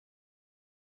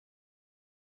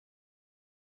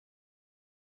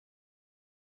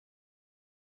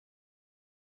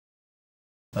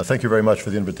Thank you very much for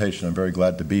the invitation. I'm very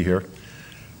glad to be here.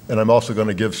 And I'm also going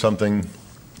to give something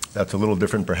that's a little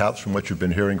different perhaps from what you've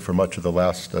been hearing for much of the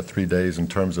last 3 days in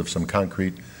terms of some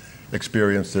concrete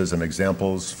experiences and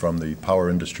examples from the power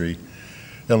industry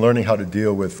and learning how to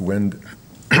deal with wind,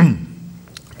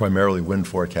 primarily wind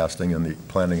forecasting and the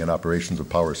planning and operations of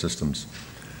power systems.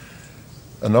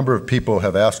 A number of people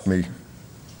have asked me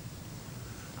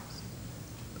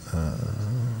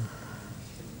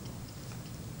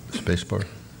spacebar.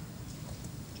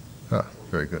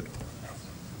 Very good.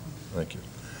 Thank you.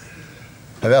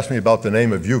 Have asked me about the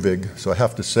name of UVIG, so I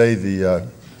have to say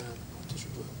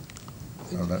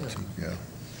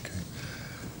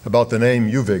about the name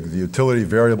UVIG, the Utility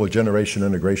Variable Generation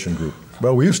Integration Group.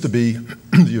 Well, we used to be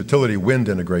the Utility Wind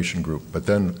Integration Group, but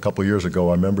then a couple years ago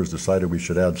our members decided we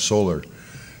should add solar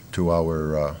to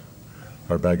our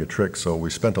bag of tricks, so we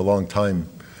spent a long time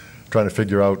trying to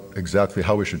figure out exactly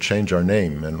how we should change our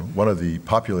name. And one of the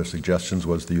popular suggestions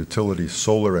was the Utility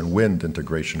Solar and Wind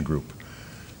Integration Group.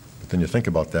 But then you think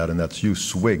about that, and that's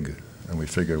USWIG. And we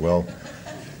figured, well,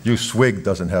 USWIG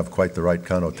doesn't have quite the right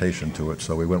connotation to it,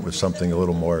 so we went with something a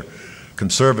little more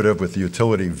conservative with the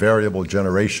Utility Variable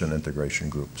Generation Integration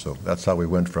Group. So that's how we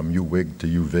went from UWIG to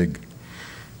UVIG.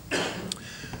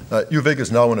 UVIG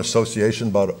is now an association,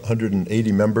 about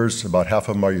 180 members. About half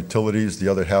of them are utilities. The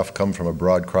other half come from a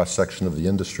broad cross-section of the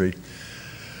industry.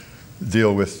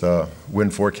 Deal with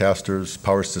wind forecasters,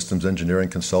 power systems engineering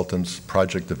consultants,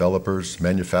 project developers,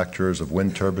 manufacturers of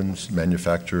wind turbines,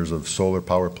 manufacturers of solar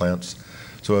power plants.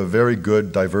 So a very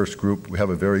good, diverse group. We have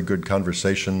a very good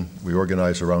conversation. We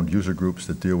organize around user groups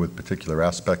that deal with particular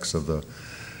aspects of the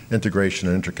integration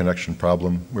and interconnection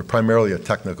problem. We're primarily a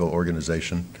technical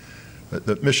organization.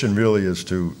 The mission really is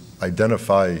to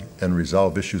identify and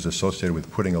resolve issues associated with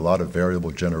putting a lot of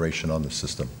variable generation on the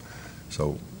system.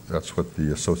 So that's what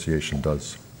the association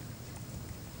does.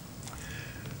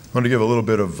 I want to give a little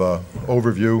bit of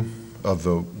overview of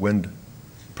the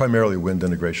primarily wind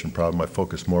integration problem. I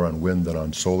focus more on wind than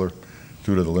on solar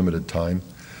due to the limited time.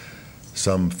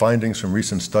 Some findings from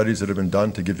recent studies that have been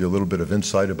done to give you a little bit of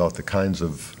insight about the kinds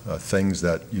of things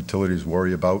that utilities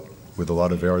worry about with a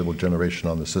lot of variable generation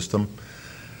on the system.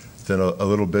 Then a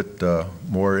little bit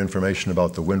more information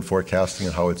about the wind forecasting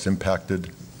and how it's impacted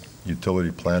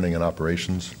utility planning and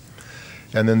operations.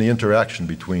 And then the interaction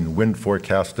between wind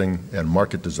forecasting and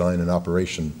market design and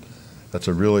operation. That's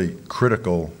a really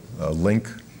critical link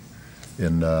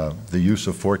in the use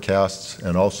of forecasts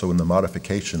and also in the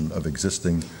modification of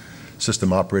existing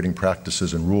system operating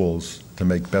practices and rules to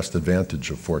make best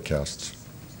advantage of forecasts.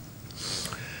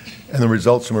 And the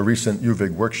results from a recent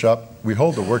UVIG workshop. We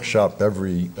hold a workshop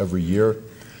every year.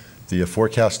 The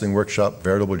forecasting workshop,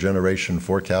 variable generation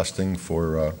forecasting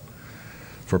for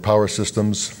power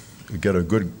systems. We get a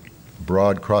good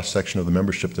broad cross-section of the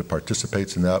membership that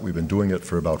participates in that. We've been doing it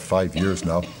for about 5 years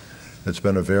now. It's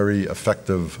been a very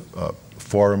effective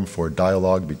forum for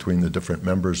dialogue between the different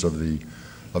members of the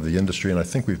industry, and I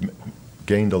think we've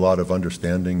gained a lot of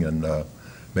understanding and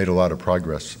made a lot of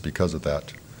progress because of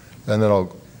that. And then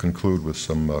I'll conclude with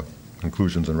some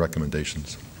conclusions and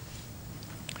recommendations.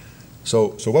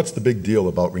 So what's the big deal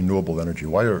about renewable energy?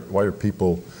 Why are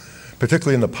people,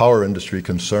 particularly in the power industry,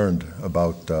 concerned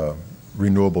about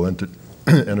renewable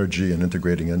energy and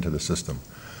integrating into the system?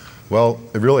 Well,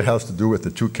 it really has to do with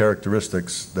the two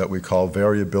characteristics that we call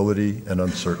variability and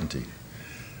uncertainty.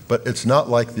 But it's not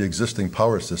like the existing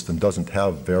power system doesn't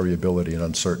have variability and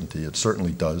uncertainty. It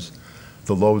certainly does.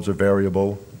 The loads are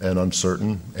variable and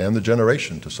uncertain, and the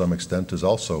generation to some extent is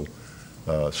also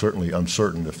certainly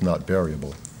uncertain, if not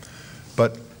variable.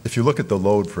 But if you look at the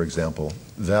load, for example,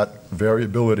 that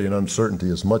variability and uncertainty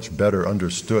is much better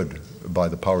understood by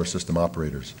the power system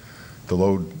operators. The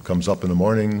load comes up in the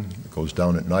morning, goes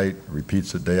down at night,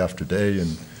 repeats it day after day, and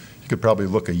you could probably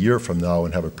look a year from now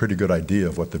and have a pretty good idea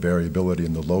of what the variability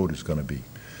in the load is going to be.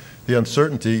 The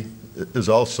uncertainty is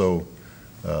also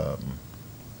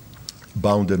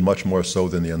bounded much more so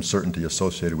than the uncertainty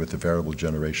associated with the variable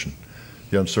generation.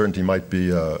 The uncertainty might be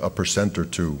a percent or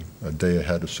two a day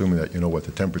ahead, assuming that you know what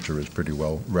the temperature is pretty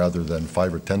well, rather than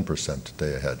 5 or 10%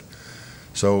 day ahead.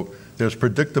 So there's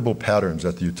predictable patterns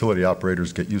that the utility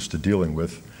operators get used to dealing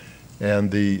with,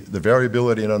 and the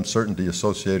variability and uncertainty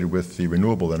associated with the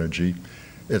renewable energy,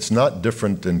 it's not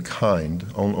different in kind,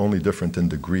 only different in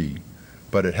degree,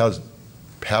 but it has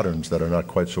patterns that are not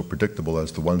quite so predictable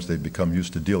as the ones they've become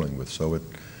used to dealing with. So it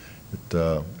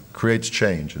creates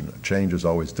change, and change is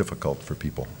always difficult for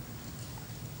people.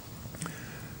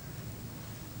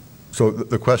 So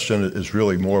the question is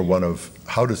really more one of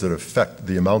how does it affect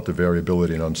the amount of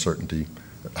variability and uncertainty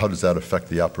How does that affect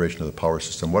the operation of the power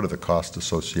system? What are the costs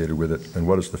associated with it? And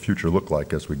what does the future look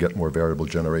like as we get more variable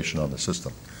generation on the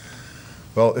system?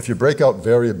 Well, if you break out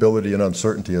variability and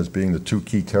uncertainty as being the two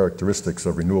key characteristics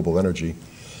of renewable energy,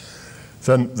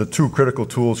 then the two critical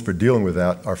tools for dealing with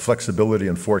that are flexibility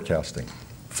and forecasting.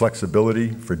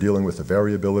 Flexibility for dealing with the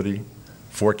variability,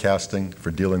 forecasting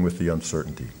for dealing with the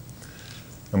uncertainty.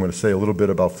 I'm going to say a little bit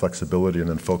about flexibility and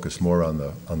then focus more on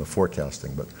the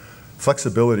forecasting. But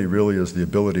flexibility really is the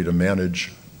ability to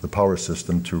manage the power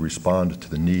system to respond to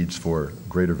the needs for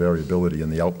greater variability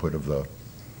in the output of the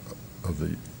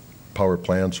power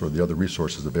plants or the other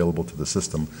resources available to the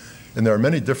system. And there are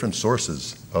many different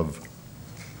sources of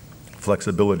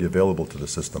flexibility available to the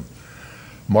system.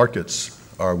 Markets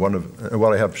are one of, and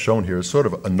what I have shown here is sort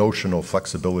of a notional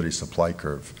flexibility supply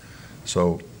curve.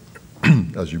 So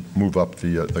as you move up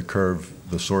the curve,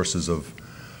 the sources of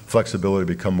flexibility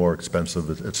become more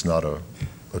expensive. It's not a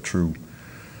true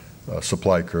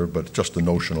supply curve, but just a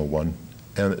notional one.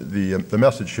 And the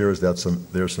message here is that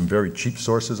there's some very cheap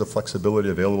sources of flexibility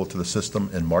available to the system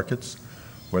in markets,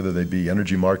 whether they be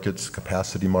energy markets,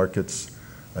 capacity markets,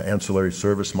 ancillary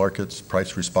service markets,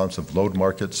 price-responsive load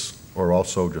markets, or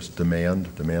also just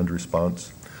demand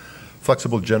response.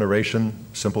 Flexible generation,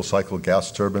 simple cycle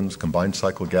gas turbines, combined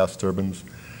cycle gas turbines,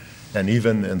 and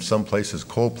even in some places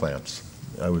coal plants.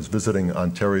 I was visiting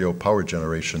Ontario Power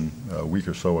Generation a week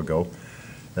or so ago,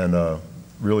 and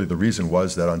really the reason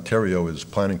was that Ontario is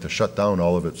planning to shut down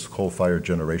all of its coal-fired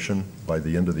generation by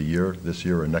the end of the year, this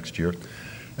year or next year.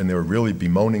 And they were really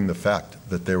bemoaning the fact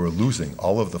that they were losing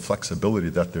all of the flexibility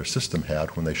that their system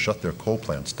had when they shut their coal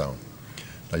plants down.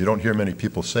 Now, you don't hear many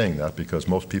people saying that because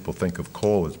most people think of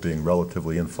coal as being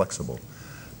relatively inflexible.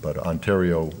 But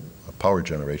Ontario Power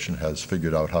Generation has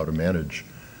figured out how to manage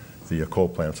the coal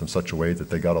plants in such a way that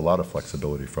they got a lot of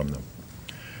flexibility from them.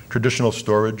 Traditional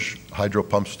storage, hydro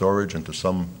pump storage, and to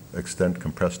some extent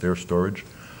compressed air storage.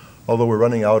 Although we're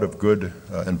running out of good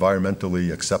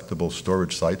environmentally acceptable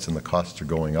storage sites and the costs are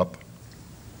going up.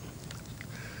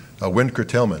 Wind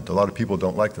curtailment. A lot of people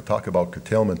don't like to talk about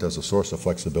curtailment as a source of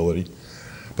flexibility.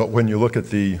 But when you look at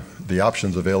the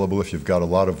options available, if you've got a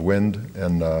lot of wind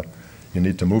and you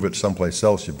need to move it someplace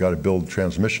else, you've got to build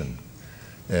transmission.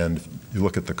 And you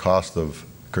look at the cost of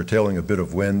curtailing a bit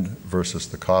of wind versus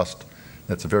the cost,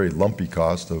 that's a very lumpy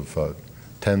cost of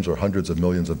tens or hundreds of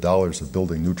millions of dollars of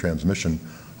building new transmission.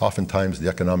 Oftentimes the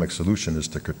economic solution is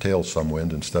to curtail some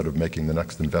wind instead of making the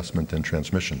next investment in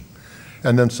transmission.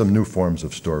 And then some new forms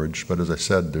of storage. But as I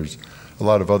said, there's a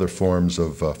lot of other forms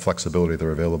of flexibility that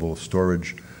are available.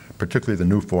 Storage, particularly the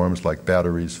new forms like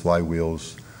batteries,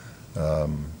 flywheels,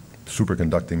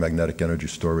 superconducting magnetic energy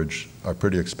storage are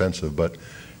pretty expensive. But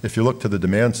if you look to the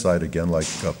demand side again, like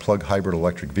plug hybrid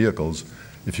electric vehicles,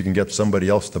 if you can get somebody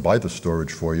else to buy the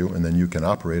storage for you and then you can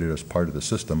operate it as part of the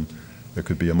system, there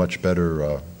could be a much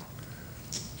better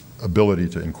ability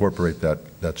to incorporate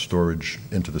that storage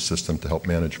into the system to help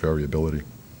manage variability.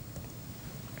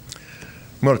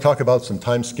 I'm going to talk about some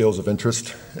timescales of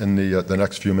interest in the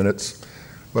next few minutes.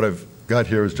 What I've got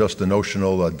here is just a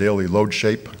notional daily load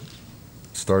shape,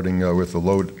 starting with the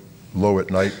load low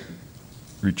at night,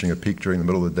 reaching a peak during the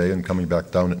middle of the day and coming back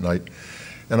down at night.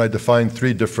 And I defined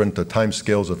three different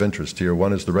timescales of interest here.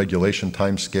 One is the regulation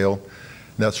timescale,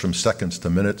 and that's from seconds to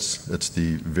minutes. It's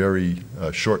the very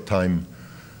short time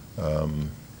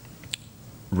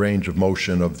range of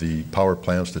motion of the power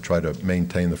plants to try to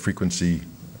maintain the frequency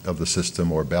of the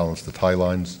system or balance the tie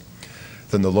lines.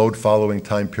 Then the load following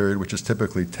time period, which is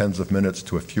typically tens of minutes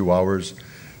to a few hours,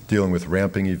 dealing with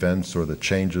ramping events or the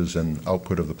changes in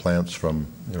output of the plants from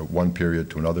one period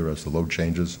to another as the load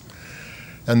changes.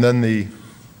 And then the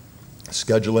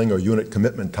scheduling or unit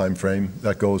commitment time frame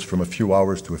that goes from a few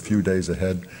hours to a few days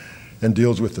ahead and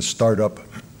deals with the startup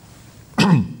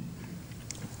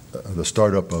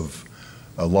of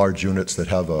large units that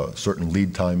have a certain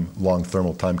lead time, long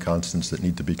thermal time constants that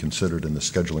need to be considered in the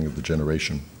scheduling of the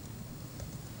generation.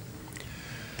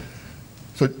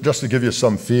 So just to give you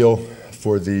some feel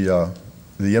for the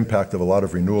impact of a lot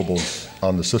of renewables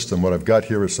on the system, what I've got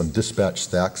here is some dispatch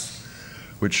stacks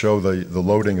which show the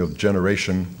loading of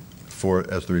generation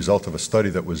as the result of a study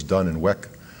that was done in WEC,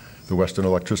 the Western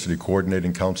Electricity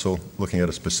Coordinating Council, looking at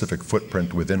a specific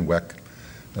footprint within WEC.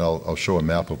 And I'll show a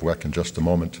map of WEC in just a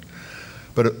moment.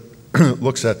 But it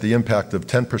looks at the impact of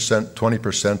 10%,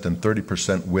 20%, and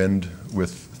 30% wind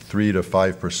with 3 to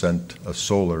 5%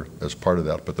 solar as part of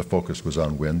that, but the focus was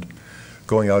on wind,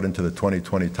 going out into the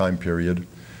 2020 time period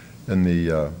in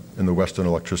the Western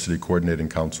Electricity Coordinating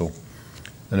Council.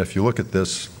 And if you look at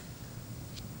this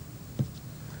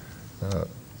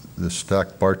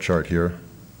stacked bar chart here,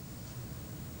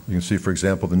 You can see, for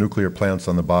example, the nuclear plants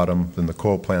on the bottom, then the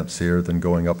coal plants here, then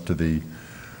going up to the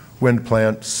wind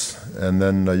plants, and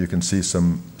then you can see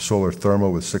some solar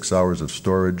thermal with 6 hours of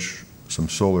storage, some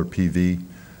solar PV,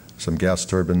 some gas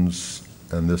turbines,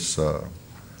 and this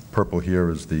purple here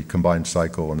is the combined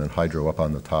cycle, and then hydro up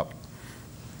on the top.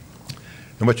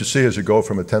 And what you see as you go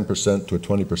from a 10% to a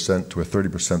 20% to a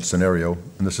 30% scenario,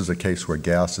 and this is a case where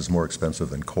gas is more expensive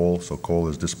than coal, so coal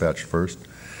is dispatched first,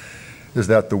 is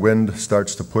that the wind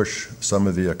starts to push some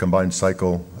of the combined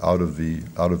cycle out of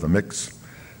the mix,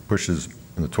 pushes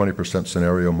in the 20%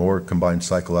 scenario more combined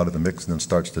cycle out of the mix, and then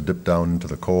starts to dip down into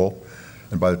the coal.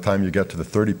 And by the time you get to the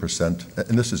 30%,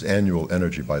 and this is annual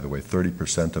energy, by the way,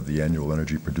 30% of the annual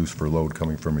energy produced for load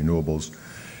coming from renewables,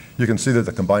 you can see that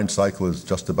the combined cycle is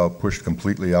just about pushed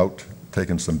completely out,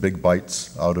 taking some big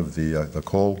bites out of the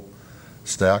coal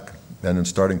stack, and then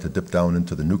starting to dip down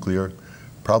into the nuclear.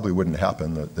 Probably wouldn't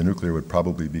happen. The nuclear would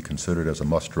probably be considered as a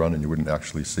must run, and you wouldn't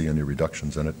actually see any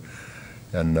reductions in it.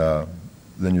 And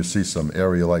then you see some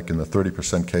area like in the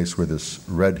 30% case where this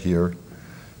red here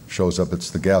shows up.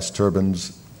 It's the gas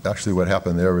turbines. Actually, what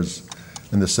happened there is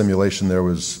in the simulation there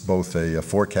was both a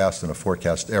forecast and a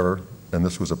forecast error, and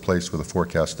this was a place where the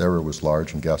forecast error was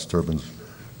large and gas turbines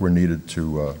were needed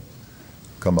to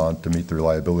come on to meet the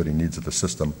reliability needs of the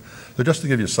system. So just to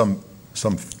give you some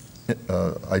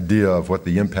idea of what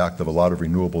the impact of a lot of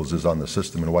renewables is on the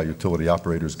system and why utility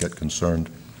operators get concerned.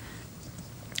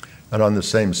 And on the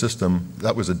same system,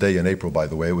 that was a day in April, by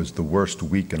the way. It was the worst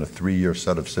week in a 3-year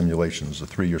set of simulations, a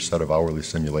 3-year set of hourly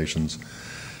simulations.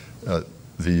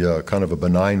 The kind of a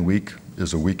benign week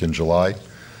is a week in July.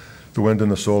 The wind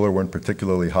and the solar weren't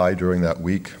particularly high during that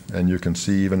week, and you can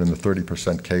see even in the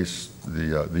 30% case,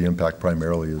 the impact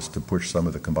primarily is to push some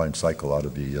of the combined cycle out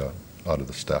of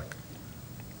the stack.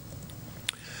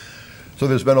 So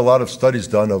there's been a lot of studies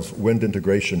done of wind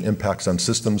integration impacts on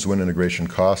systems, wind integration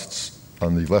costs.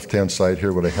 On the left-hand side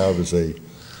here, what I have is a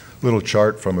little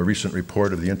chart from a recent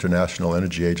report of the International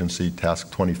Energy Agency,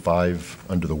 Task 25,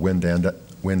 under the Wind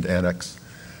Annex,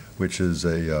 which is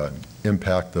a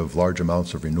impact of large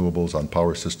amounts of renewables on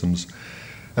power systems.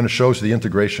 And it shows the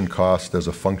integration cost as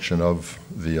a function of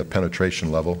the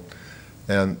penetration level.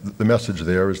 And the message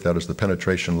there is that as the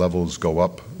penetration levels go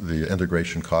up, the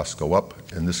integration costs go up.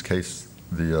 In this case,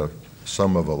 the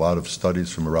sum of a lot of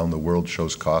studies from around the world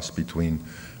shows costs between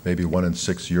maybe 1 and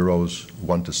 6 euros,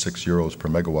 1 to 6 euros per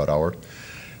megawatt hour.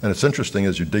 And it's interesting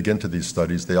as you dig into these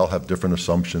studies, they all have different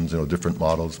assumptions, different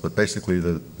models, but basically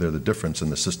they're the difference in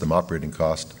the system operating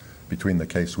cost between the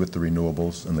case with the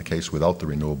renewables and the case without the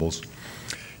renewables.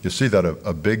 You see that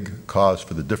a big cause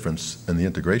for the difference in the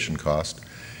integration cost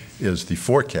is the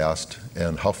forecast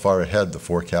and how far ahead the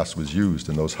forecast was used.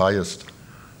 In those highest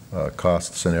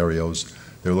cost scenarios,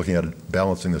 they're looking at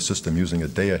balancing the system using a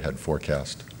day-ahead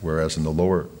forecast, whereas in the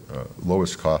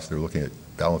lowest cost, they're looking at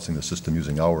balancing the system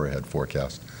using hour-ahead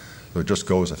forecast. So it just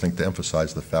goes, I think, to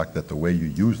emphasize the fact that the way you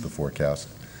use the forecast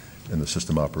in the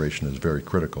system operation is very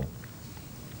critical.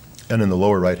 And in the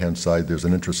lower right-hand side, there's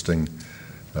an interesting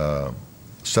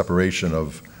separation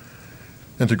of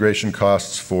integration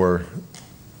costs for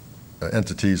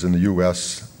entities in the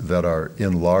U.S. that are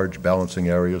in large balancing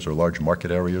areas or large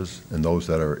market areas, and those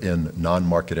that are in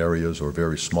non-market areas or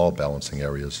very small balancing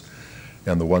areas.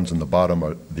 And the ones in the bottom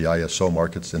are the ISO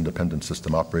markets, independent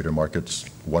system operator markets,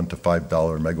 $1 to $5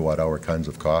 megawatt hour kinds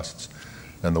of costs.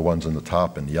 And the ones in the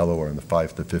top in yellow are in the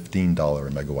 $5 to $15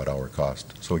 megawatt hour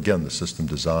cost. So again, the system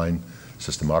design,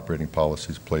 system operating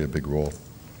policies play a big role.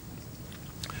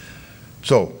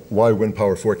 So why wind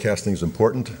power forecasting is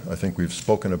important? I think we've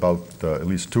spoken about at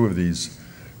least 2 of these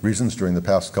reasons during the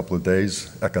past couple of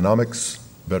days. Economics,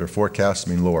 better forecasts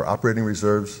mean lower operating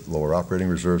reserves. Lower operating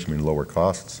reserves mean lower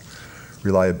costs.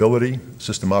 Reliability,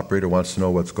 system operator wants to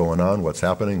know what's going on, what's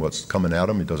happening, what's coming at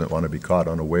him. He doesn't want to be caught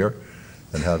unaware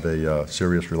and have a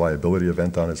serious reliability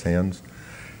event on his hands.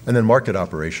 And then market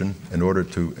operation. In order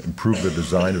to improve the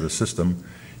design of the system,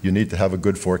 you need to have a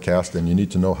good forecast and you need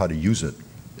to know how to use it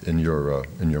in your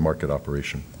market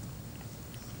operation.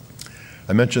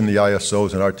 I mentioned the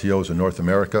ISOs and RTOs in North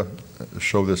America. I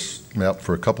show this map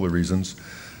for a couple of reasons.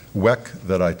 WEC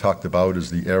that I talked about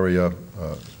is the area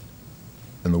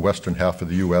in the western half of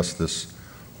the U.S., this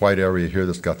white area here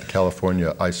that's got the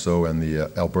California ISO and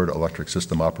the Alberta Electric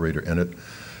System Operator in it.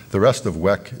 The rest of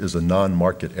WEC is a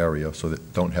non-market area, so they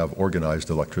don't have organized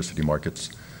electricity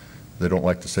markets. They don't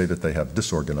like to say that they have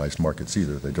disorganized markets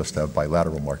either. They just have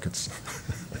bilateral markets.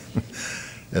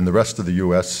 In the rest of the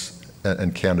U.S.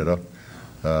 and Canada,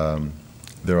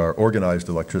 there are organized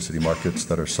electricity markets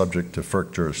that are subject to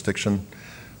FERC jurisdiction.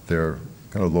 They're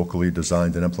kind of locally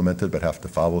designed and implemented, but have to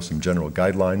follow some general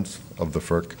guidelines of the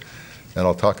FERC. And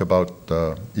I'll talk about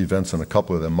events in a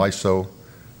couple of them. MISO,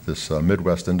 this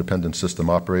Midwest Independent System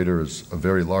Operator, is a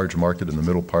very large market in the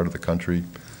middle part of the country.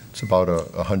 It's about a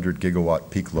 100 gigawatt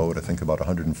peak load, I think about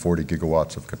 140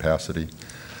 gigawatts of capacity.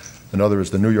 Another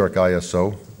is the New York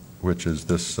ISO, which is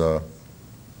this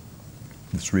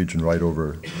region right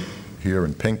over here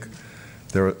in pink.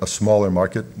 They're a smaller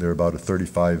market. They're about a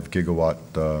 35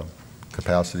 gigawatt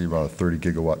capacity, around a 30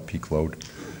 gigawatt peak load.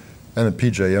 And then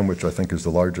PJM, which I think is the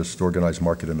largest organized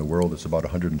market in the world, is about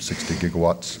 160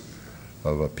 gigawatts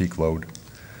of a peak load.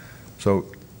 So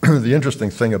the interesting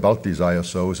thing about these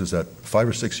ISOs is that 5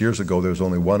 or 6 years ago, there was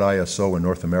only one ISO in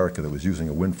North America that was using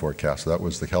a wind forecast. That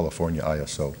was the California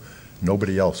ISO.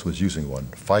 Nobody else was using one.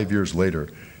 5 years later,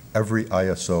 every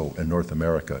ISO in North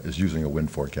America is using a wind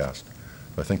forecast.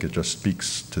 I think it just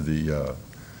speaks to the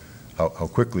how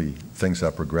quickly things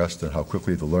have progressed and how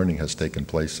quickly the learning has taken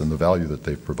place and the value that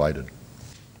they've provided.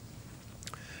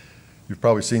 You've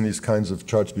probably seen these kinds of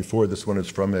charts before. This one is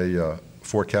from a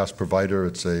forecast provider.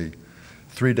 It's a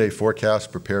 3-day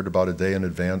forecast prepared about a day in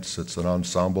advance. It's an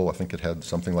ensemble. I think it had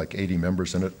something like 80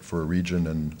 members in it for a region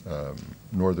in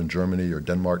northern Germany or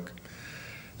Denmark.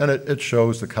 And it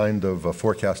shows the kind of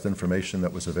forecast information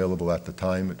that was available at the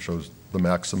time. It shows the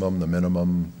maximum, the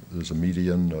minimum, there's a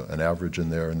median, an average in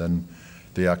there, and then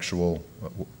the actual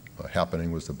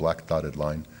happening was the black dotted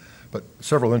line. But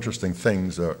several interesting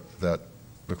things are that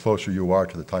the closer you are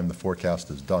to the time the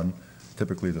forecast is done,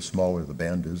 typically the smaller the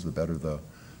band is, the better the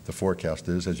forecast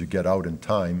is. As you get out in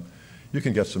time, you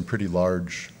can get some pretty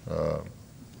large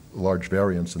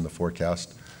variance in the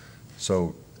forecast.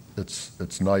 So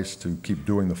it's nice to keep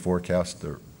doing the forecast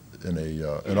in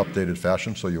an updated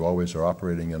fashion, so you always are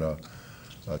operating in a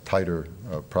tighter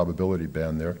probability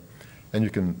band there. And you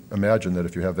can imagine that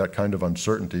if you have that kind of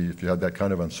uncertainty, if you had that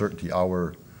kind of uncertainty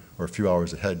hour or a few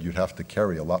hours ahead, you'd have to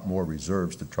carry a lot more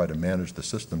reserves to try to manage the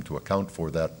system to account for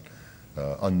that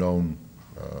unknown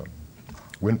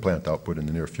wind plant output in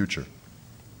the near future.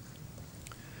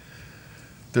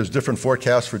 There's different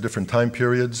forecasts for different time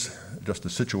periods. Just a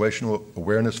situational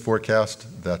awareness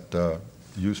forecast that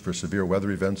used for severe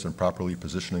weather events and properly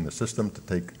positioning the system to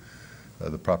take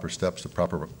the proper steps, the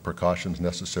proper precautions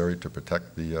necessary to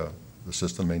protect the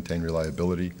system, maintain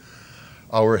reliability.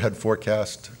 Hour ahead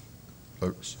forecast,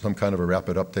 some kind of a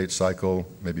rapid update cycle,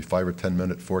 maybe 5 or 10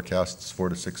 minute forecasts, 4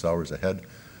 to 6 hours ahead.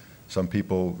 Some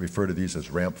people refer to these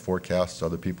as ramp forecasts.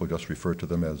 Other people just refer to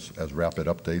them as rapid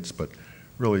updates, but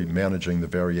really managing the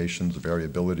variations, the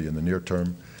variability in the near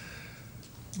term,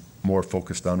 more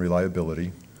focused on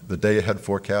reliability. The day ahead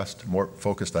forecast, more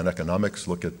focused on economics,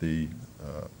 look at the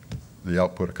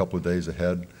output a couple of days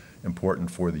ahead, important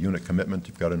for the unit commitment.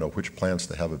 You've got to know which plants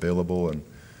to have available and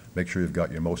make sure you've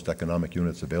got your most economic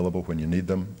units available when you need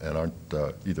them and aren't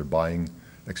either buying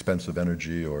expensive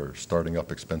energy or starting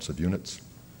up expensive units.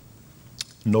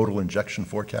 Nodal injection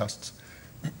forecasts.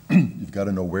 You've got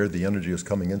to know where the energy is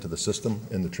coming into the system,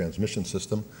 in the transmission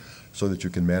system, so that you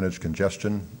can manage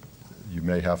congestion. You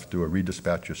may have to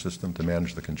redispatch your system to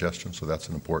manage the congestion, so that's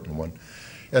an important one.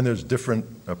 And there's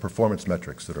different performance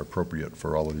metrics that are appropriate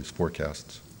for all of these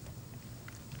forecasts.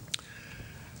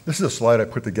 This is a slide I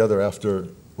put together after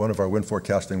one of our wind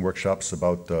forecasting workshops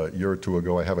about a year or two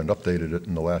ago. I haven't updated it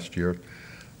in the last year.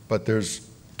 But there's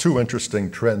two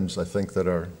interesting trends, I think, that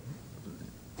are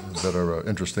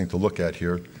interesting to look at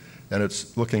here. And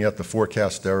it's looking at the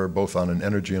forecast error both on an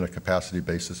energy and a capacity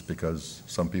basis, because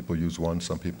some people use one,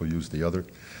 some people use the other.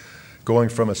 Going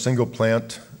from a single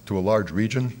plant to a large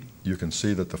region, you can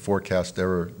see that the forecast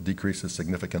error decreases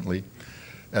significantly.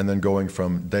 And then going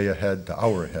from day ahead to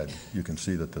hour ahead, you can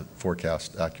see that the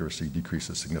forecast accuracy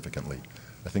decreases significantly.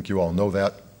 I think you all know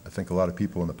that. I think a lot of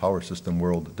people in the power system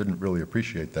world didn't really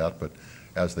appreciate that, but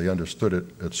as they understood it,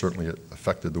 it certainly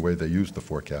affected the way they used the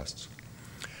forecasts.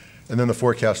 And then the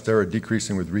forecast error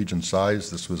decreasing with region size.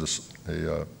 This was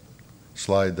a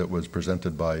slide that was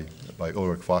presented by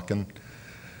Ulrich Faken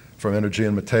from Energy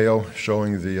and Mateo,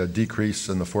 showing the decrease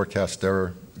in the forecast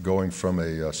error going from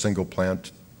a single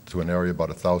plant to an area about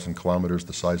 1,000 kilometers,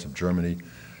 the size of Germany,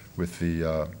 with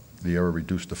the error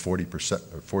reduced to 40%,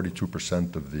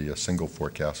 42% of the single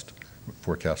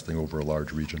forecasting over a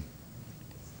large region.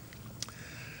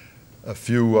 A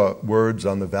few words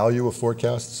on the value of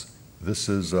forecasts. This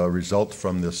is a result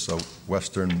from this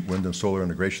Western Wind and Solar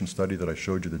Integration Study that I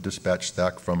showed you the dispatch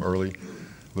stack from a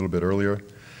little bit earlier.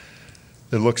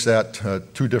 It looks at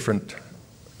two different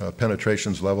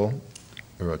penetrations levels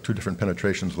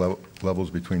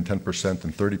between 10%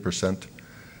 and 30%,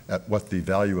 at what the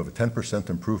value of a 10%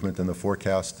 improvement in the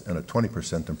forecast and a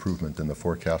 20% improvement in the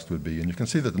forecast would be. And you can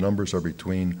see that the numbers are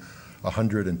between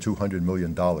 $100 and $200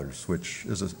 million, which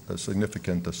is a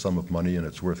significant sum of money, and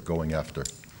it's worth going after.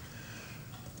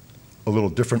 A little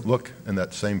different look in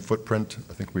that same footprint.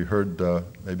 I think we heard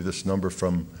maybe this number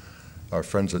from our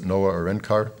friends at NOAA or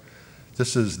NCAR.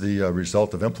 This is the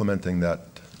result of implementing that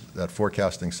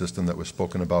forecasting system that was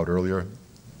spoken about earlier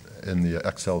in the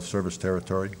Xcel service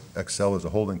territory. Xcel is a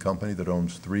holding company that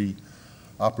owns 3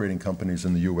 operating companies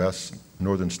in the U.S.,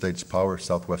 Northern States Power,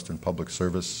 Southwestern Public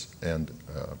Service, and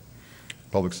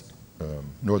Public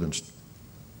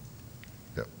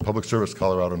Service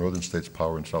Colorado, Northern States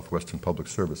Power, and Southwestern Public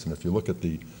Service. And if you look at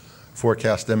the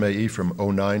forecast MAE from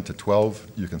 09 to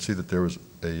 12, you can see that there was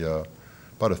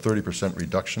about a 30%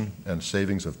 reduction and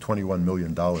savings of $21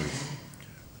 million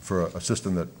for a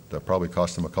system that probably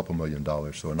cost them a couple $1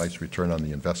 million, so a nice return on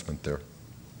the investment there.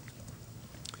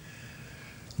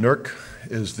 NERC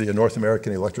is the North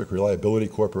American Electric Reliability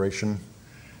Corporation.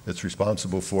 It's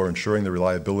responsible for ensuring the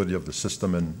reliability of the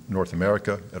system in North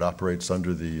America. It operates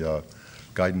under the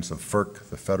guidance of FERC,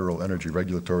 the Federal Energy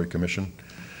Regulatory Commission.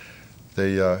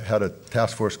 They had a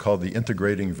task force called the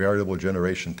Integrating Variable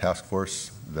Generation Task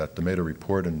Force that made a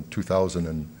report in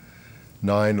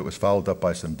 2009. It was followed up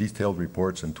by some detailed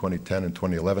reports in 2010 and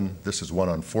 2011. This is one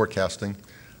on forecasting.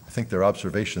 I think their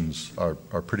observations are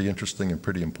pretty interesting and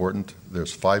pretty important.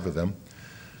 There's 5 of them.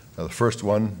 The first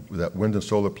one, that wind and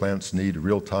solar plants need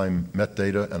real-time met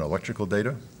data and electrical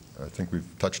data. I think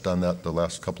we've touched on that the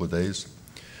last couple of days.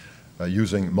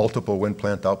 Using multiple wind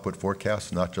plant output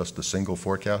forecasts, not just a single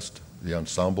forecast, the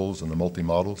ensembles and the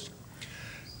multi-models.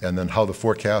 And then how the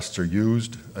forecasts are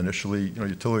used initially.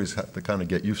 Utilities have to kind of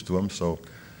get used to them, so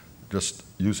just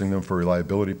using them for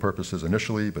reliability purposes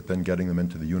initially, but then getting them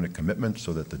into the unit commitment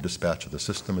so that the dispatch of the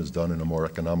system is done in a more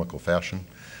economical fashion.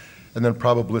 And then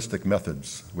probabilistic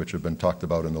methods, which have been talked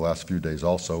about in the last few days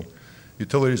also.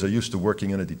 Utilities are used to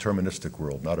working in a deterministic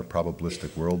world, not a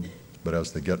probabilistic world, but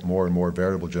as they get more and more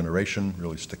variable generation,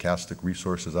 really stochastic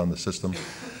resources on the system,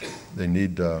 they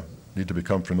need to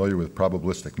become familiar with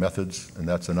probabilistic methods, and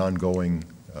that's an ongoing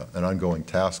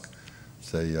task.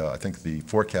 I think the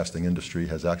forecasting industry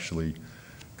has actually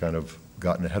kind of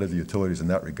gotten ahead of the utilities in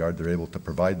that regard. They're able to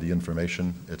provide the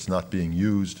information. It's not being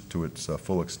used to its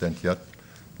full extent yet.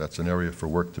 That's an area for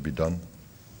work to be done.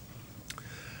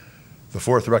 The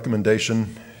 4th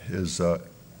recommendation has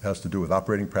to do with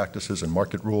operating practices and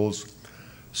market rules.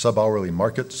 Sub-hourly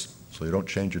markets, so you don't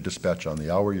change your dispatch on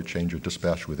the hour, you change your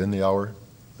dispatch within the hour.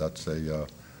 That's a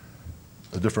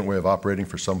different way of operating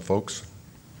for some folks.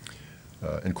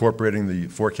 Incorporating the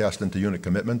forecast into unit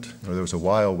commitment. There was a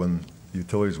while when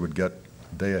utilities would get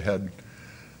day ahead,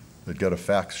 they'd get a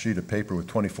fax sheet of paper with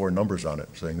 24 numbers on it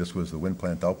saying this was the wind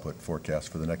plant output forecast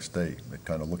for the next day. They'd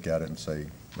kind of look at it and say,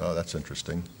 oh, that's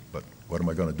interesting, but what am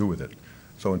I going to do with it?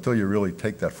 So until you really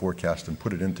take that forecast and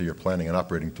put it into your planning and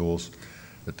operating tools,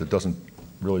 it doesn't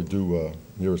really do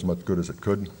near as much good as it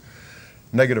could.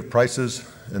 Negative prices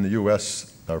in the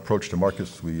U.S., our approach to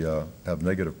markets, we have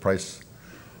negative price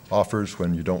offers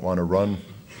when you don't want to run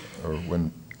or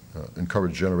when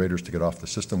encourage generators to get off the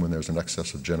system when there's an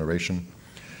excess of generation.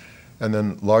 And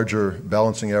then larger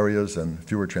balancing areas and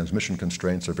fewer transmission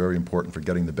constraints are very important for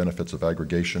getting the benefits of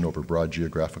aggregation over broad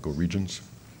geographical regions.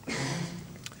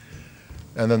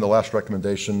 And then the last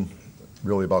recommendation,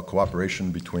 really about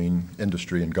cooperation between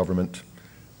industry and government,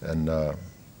 and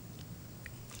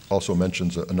also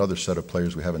mentions another set of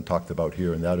players we haven't talked about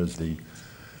here, and that is the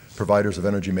providers of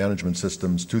energy management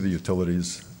systems to the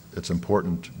utilities. It's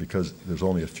important because there's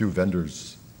only a few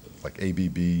vendors like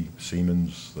ABB,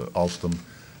 Siemens, Alstom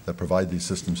that provide these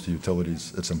systems to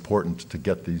utilities. It's important to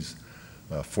get these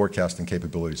forecasting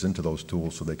capabilities into those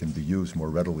tools so they can be used more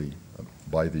readily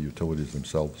by the utilities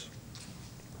themselves.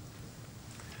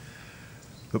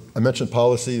 I mentioned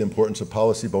policy, the importance of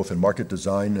policy both in market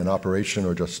design and operation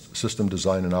or just system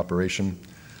design and operation.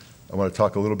 I want to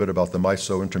talk a little bit about the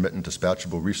MISO Intermittent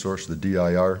Dispatchable Resource, the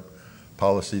DIR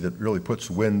policy that really puts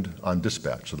wind on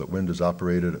dispatch so that wind is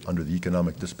operated under the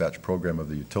economic dispatch program of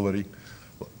the utility.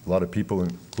 A lot of people,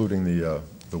 including the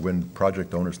wind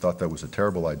project owners, thought that was a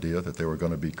terrible idea, that they were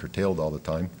going to be curtailed all the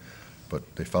time,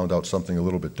 but they found out something a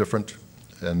little bit different,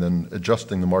 and then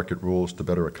adjusting the market rules to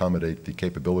better accommodate the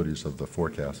capabilities of the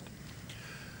forecast.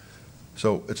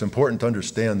 So it's important to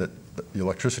understand that the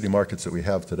electricity markets that we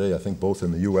have today, I think both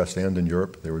in the US and in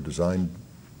Europe, they were designed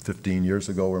 15 years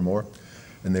ago or more,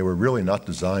 and they were really not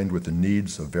designed with the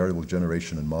needs of variable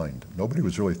generation in mind. Nobody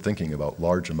was really thinking about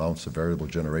large amounts of variable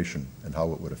generation and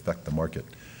how it would affect the market.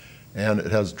 And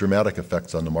it has dramatic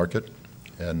effects on the market,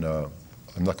 and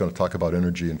I'm not going to talk about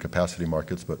energy and capacity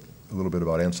markets, but a little bit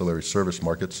about ancillary service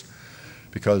markets,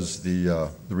 because the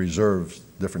reserves,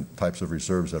 different types of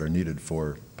reserves that are needed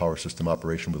for power system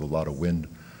operation with a lot of wind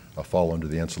fall under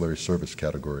the ancillary service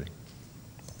category.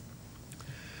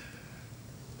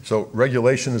 So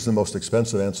regulation is the most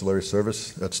expensive ancillary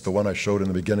service. That's the one I showed in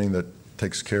the beginning that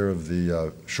takes care of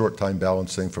the short time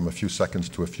balancing from a few seconds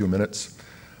to a few minutes.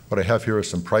 What I have here are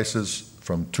some prices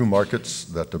from two markets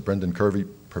that Brendan Kirby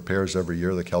prepares every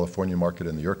year, the California market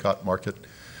and the ERCOT market.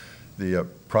 The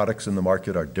products in the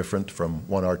market are different from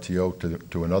one RTO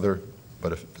to another,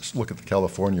 but if just look at the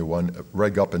California one,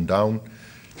 reg up and down,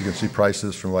 you can see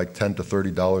prices from like $10 to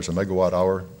 $30 a megawatt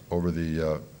hour over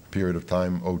the period of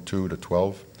time 02 to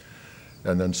 12.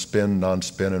 And then spin,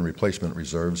 non-spin, and replacement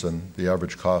reserves, and the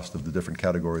average cost of the different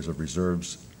categories of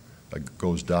reserves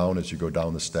goes down as you go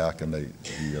down the stack, and the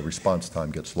response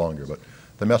time gets longer. But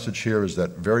the message here is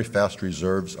that very fast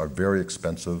reserves are very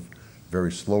expensive,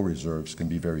 very slow reserves can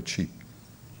be very cheap.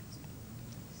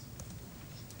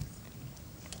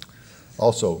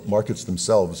 Also, markets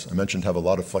themselves, I mentioned, have a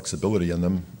lot of flexibility in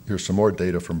them. Here's some more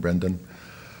data from Brendan.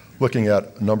 Looking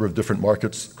at a number of different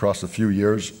markets across a few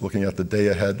years, looking at the day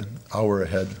ahead, hour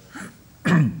ahead,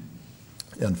 and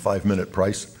 5-minute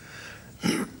price.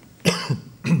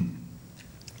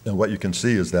 And what you can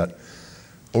see is that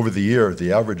over the year,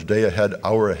 the average day ahead,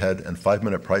 hour ahead, and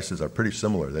 5-minute prices are pretty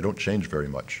similar. They don't change very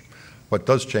much. What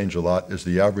does change a lot is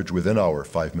the average within hour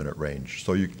 5-minute range.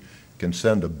 So you can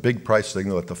send a big price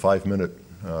signal at the 5-minute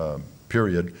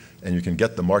period, and you can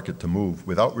get the market to move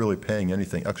without really paying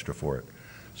anything extra for it.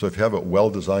 So if you have a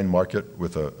well-designed market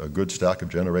with a good stack of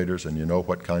generators and you know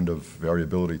what kind of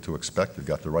variability to expect, you've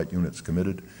got the right units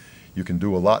committed, you can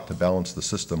do a lot to balance the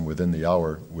system within the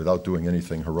hour without doing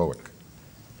anything heroic.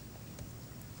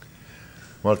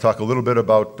 I want to talk a little bit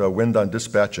about wind on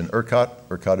dispatch in ERCOT.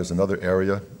 ERCOT is another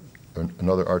area,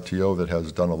 another RTO that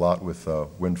has done a lot with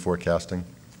wind forecasting.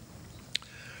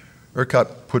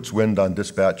 ERCOT puts wind on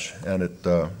dispatch, and it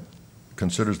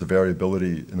considers the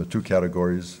variability in the two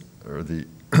categories, or the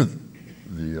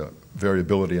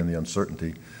variability and the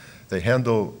uncertainty. They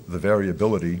handle the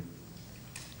variability,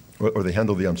 or they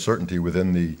handle the uncertainty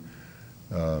within the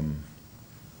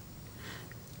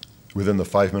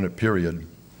 5-minute period.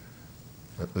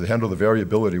 They handle the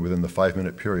variability within the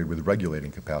 5-minute period with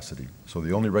regulating capacity. So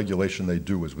the only regulation they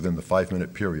do is within the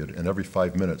 5-minute period, and every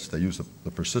 5 minutes they use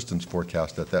the persistence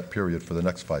forecast at that period for the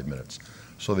next 5 minutes.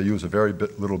 So they use a very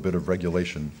little bit of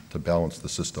regulation to balance the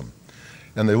system.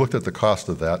 And they looked at the cost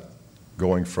of that,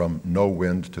 going from no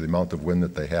wind to the amount of wind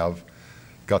that they have,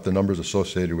 got the numbers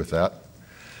associated with that.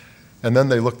 And then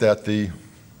they looked at the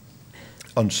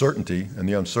uncertainty, and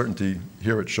the uncertainty,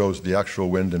 here it shows the actual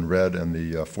wind in red and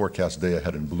the forecast day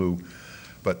ahead in blue.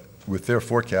 But with their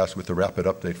forecast, with the rapid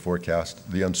update forecast,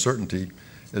 the uncertainty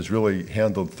is really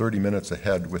handled 30 minutes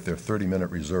ahead with their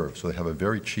 30-minute reserve. So they have a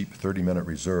very cheap 30-minute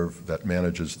reserve that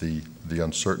manages the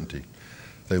uncertainty.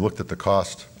 They looked at the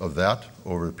cost of that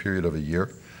over a period of a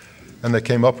year, and they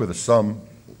came up with a sum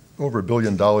over $1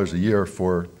 billion a year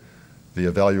for the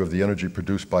value of the energy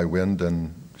produced by wind,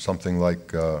 and something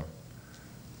like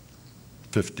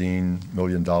 $15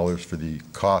 million for the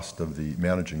cost of the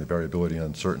managing the variability and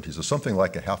uncertainty. So something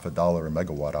like $0.50 a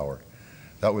megawatt hour.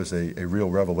 That was a real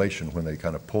revelation when they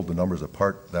kind of pulled the numbers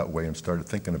apart that way and started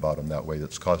thinking about them that way.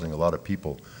 That's causing a lot of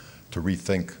people to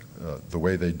rethink the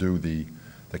way they do the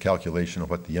calculation of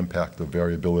what the impact of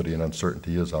variability and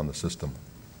uncertainty is on the system.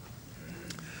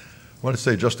 I want to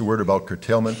say just a word about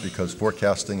curtailment, because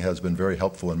forecasting has been very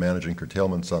helpful in managing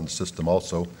curtailments on the system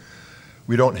also.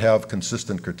 We don't have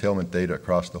consistent curtailment data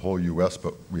across the whole U.S.,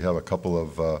 but we have a couple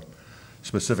of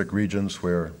specific regions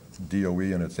where DOE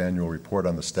in its annual report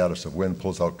on the status of wind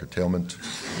pulls out curtailment.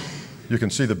 You can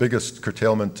see the biggest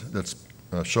curtailment that's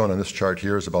shown on this chart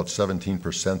here is about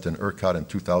 17% in ERCOT in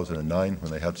 2009,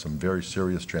 when they had some very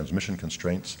serious transmission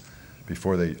constraints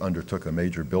before they undertook a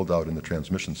major build-out in the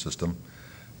transmission system.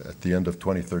 At the end of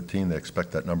 2013, they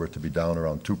expect that number to be down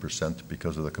around 2%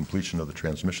 because of the completion of the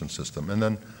transmission system, and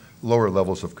then lower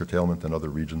levels of curtailment in other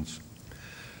regions.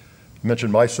 I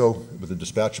mentioned MISO with the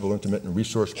Dispatchable Intermittent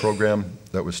Resource Program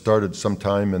that was started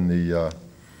sometime in the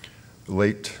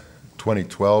late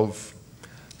 2012.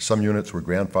 Some units were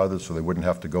grandfathered so they wouldn't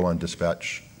have to go on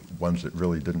dispatch, ones that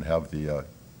really didn't have the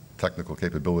technical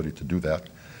capability to do that.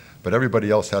 But everybody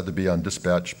else had to be on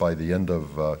dispatch by the end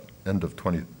of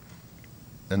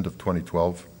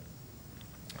 2012.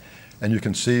 And you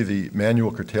can see the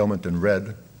manual curtailment in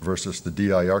red versus the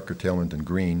DIR curtailment in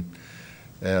green.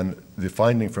 And the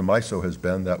finding from MISO has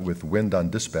been that with wind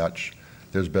on dispatch,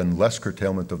 There's been less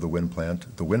curtailment of the wind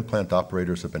plant. The wind plant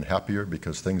operators have been happier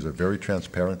because things are very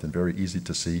transparent and very easy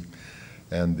to see.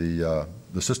 And the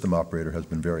system operator has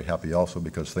been very happy also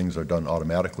because things are done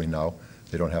automatically now.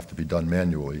 They don't have to be done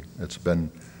manually. It's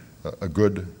been a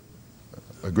good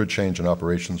change in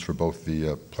operations for both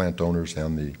the plant owners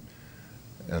and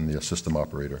the system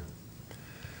operator.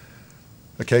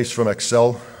 A case from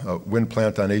Excel, wind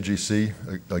plant on AGC,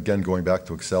 again going back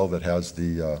to Excel, that has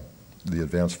the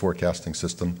advanced forecasting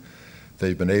system.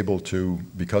 They've been able to,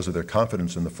 because of their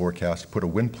confidence in the forecast, put a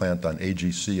wind plant on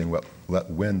AGC and let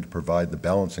wind provide the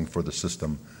balancing for the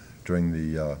system during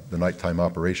the nighttime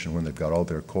operation when they've got all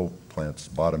their coal plants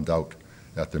bottomed out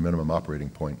at their minimum operating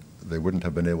point. They wouldn't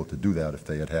have been able to do that if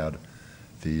they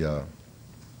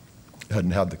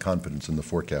hadn't had the confidence in the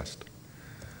forecast.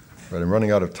 Right, I'm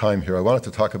running out of time here. I wanted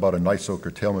to talk about a NISO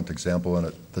curtailment example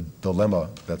and the dilemma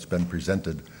that's been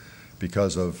presented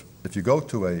because of, if you go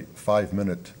to a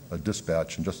 5-minute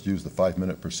dispatch and just use the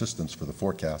 5-minute persistence for the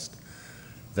forecast,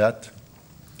 that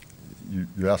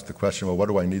you ask the question, well, what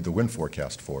do I need the wind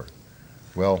forecast for?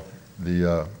 Well,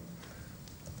 let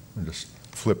me just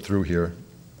flip through here.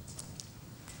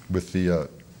 With the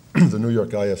New York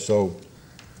ISO,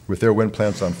 with their wind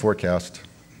plants on forecast,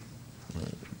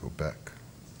 go back.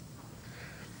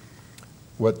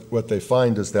 What they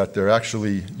find is that they're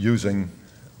actually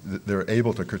they're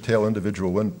able to curtail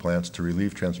individual wind plants to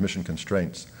relieve transmission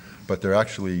constraints, but they're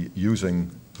actually using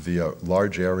the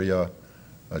large area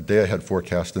day-ahead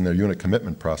forecast in their unit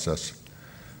commitment process,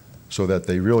 so that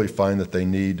they really find that they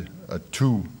need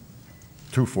two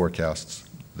forecasts.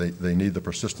 They need the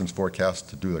persistence forecast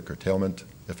to do the curtailment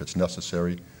if it's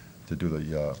necessary to do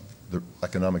the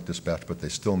economic dispatch, but they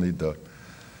still need the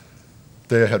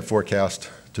day-ahead forecast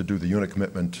to do the unit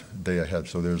commitment day ahead.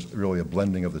 So there's really a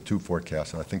blending of the two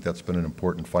forecasts, and I think that's been an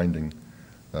important finding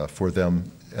for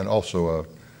them, and also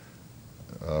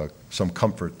some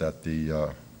comfort that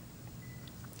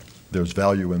there's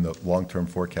value in the long-term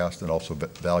forecast and also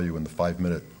value in the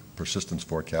 5-minute persistence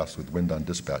forecast with wind on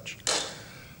dispatch.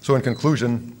 So in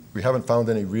conclusion, we haven't found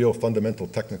any real fundamental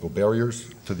technical barriers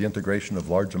to the integration of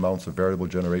large amounts of variable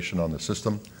generation on the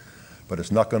system, but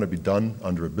it's not going to be done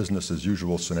under a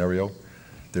business-as-usual scenario.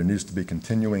 There needs to be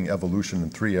continuing evolution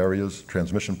in 3 areas: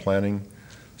 transmission planning,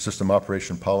 system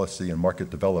operation policy, and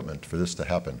market development for this to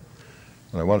happen.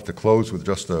 And I wanted to close with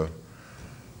just a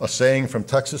saying from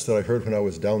Texas that I heard when I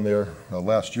was down there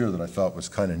last year that I thought was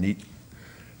kind of neat.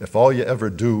 If all you ever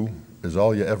do is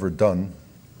all you ever done,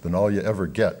 then all you ever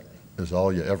get is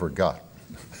all you ever got.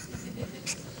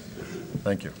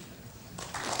 Thank you.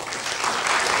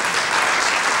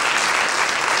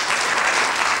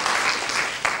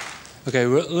 Okay,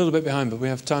 we're a little bit behind, but we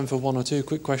have time for 1 or 2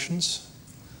 quick questions.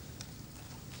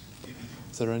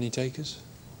 If there are any takers.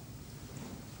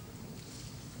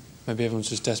 Maybe everyone's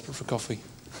just desperate for coffee.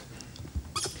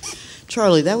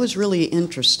 Charlie, that was really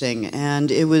interesting,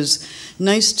 and it was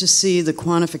nice to see the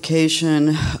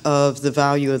quantification of the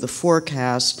value of the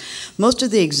forecast. Most of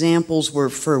the examples were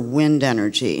for wind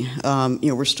energy.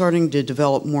 We're starting to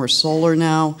develop more solar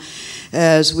now.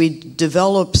 As we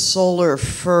develop solar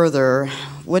further,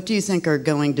 what do you think are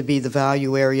going to be the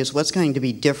value areas? What's going to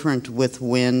be different with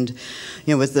wind,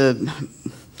 with the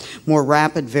more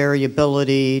rapid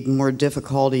variability, more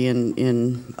difficulty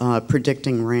in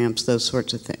predicting ramps, those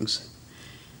sorts of things?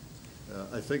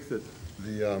 I think that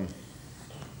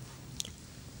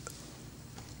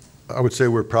I would say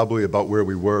we're probably about where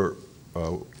we were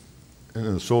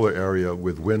in the solar area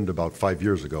with wind about 5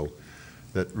 years ago.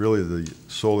 That really the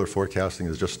solar forecasting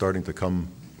is just starting to come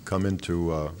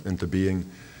into being.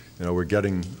 We're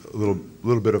getting a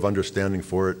little bit of understanding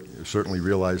for it. You certainly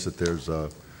realize that there's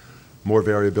more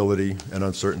variability and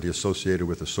uncertainty associated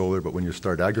with the solar, but when you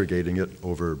start aggregating it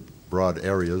over broad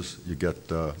areas, you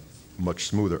get much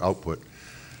smoother output.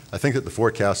 I think that the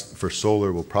forecast for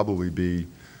solar will probably be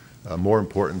more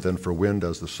important than for wind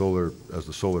as the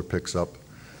solar picks up.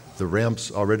 The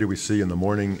ramps already we see in the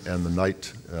morning and the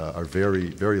night are very,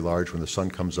 very large when the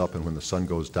sun comes up and when the sun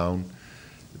goes down.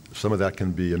 Some of that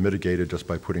can be mitigated just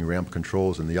by putting ramp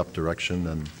controls in the up direction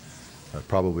and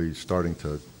probably starting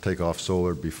to take off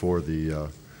solar before the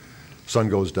sun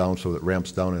goes down so that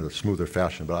ramps down in a smoother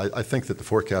fashion. But I think that the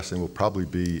forecasting will probably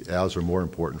be as or more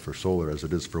important for solar as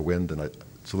it is for wind, and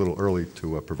it's a little early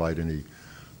to provide any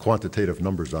quantitative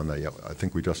numbers on that yet. I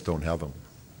think we just don't have them.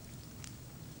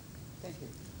 Thank you.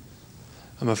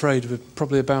 I'm afraid we're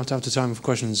probably about out of time for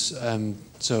questions,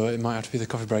 so it might have to be the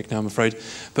coffee break now, I'm afraid.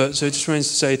 But so it just remains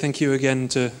to say thank you again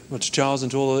to Charles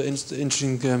and to all the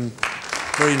interesting,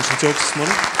 very interesting talks this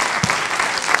morning.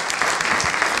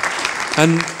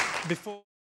 And before